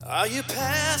Are you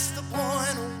past the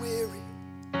point of weary?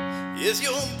 Is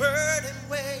your burden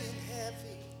weighing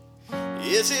heavy?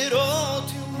 Is it all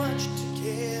too much to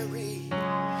carry?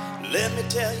 Let me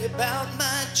tell you about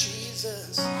my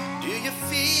Jesus. Do you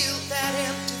feel that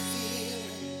empty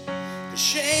feeling? The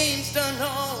shame's done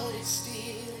all it's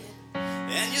stealing,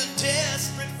 and you're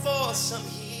desperate for some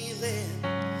healing.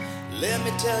 Let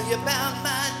me tell you about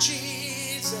my Jesus.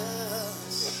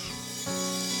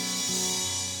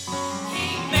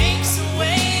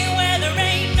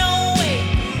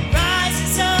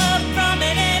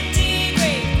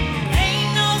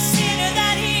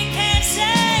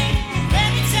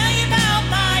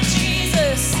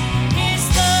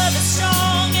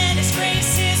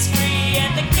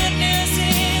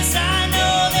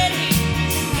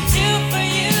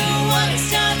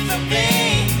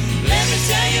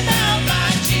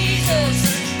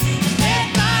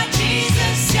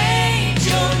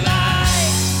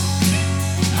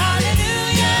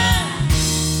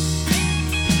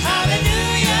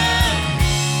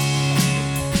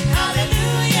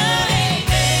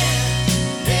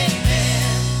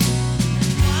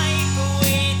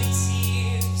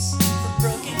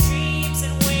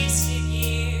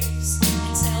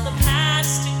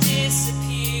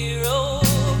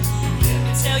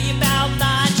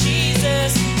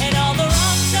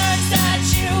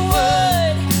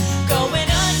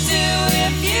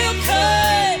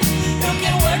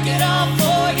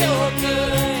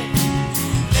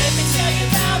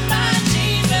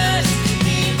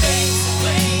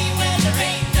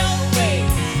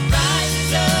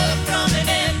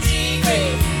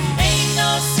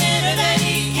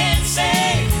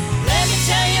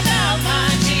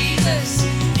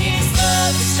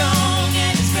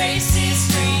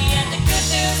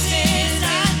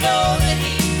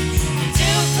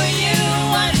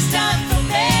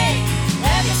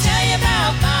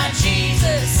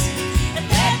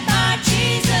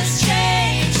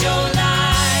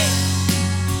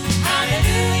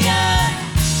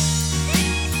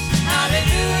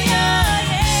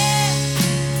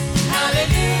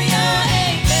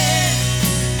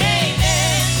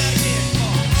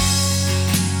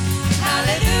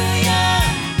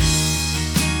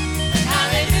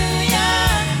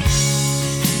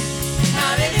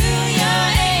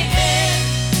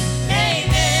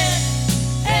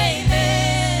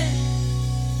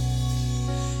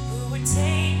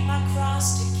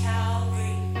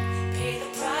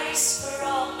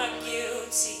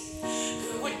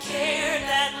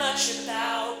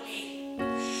 About me.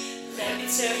 Let me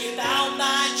tell you about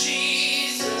my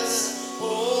Jesus.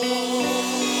 Oh,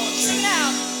 sing it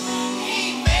out.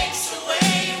 He makes a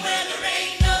way where there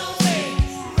ain't no way.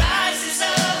 Rises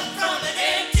up from an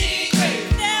empty grave.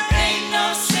 There ain't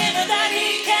no sinner that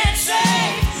he can't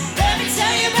save. Let me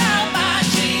tell you about my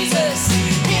Jesus.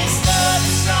 His love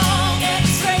is strong and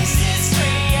his grace is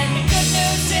free. And the good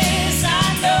news is I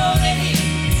know that he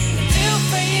can do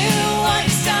for you what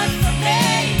he's done for me.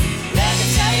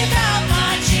 About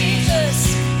my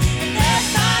Jesus, and let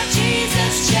my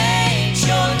Jesus change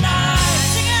your life.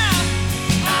 Sing out,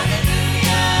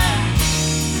 hallelujah,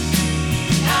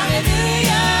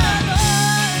 hallelujah,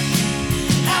 Lord,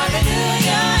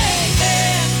 hallelujah,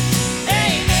 amen,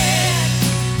 amen,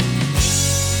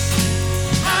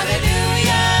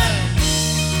 hallelujah,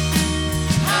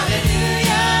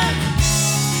 hallelujah,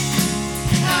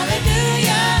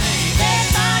 hallelujah. Let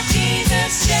my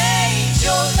Jesus change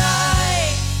your life.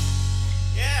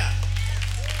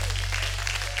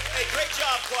 Great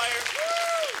job, choir.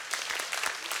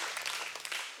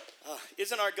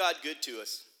 Isn't our God good to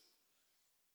us?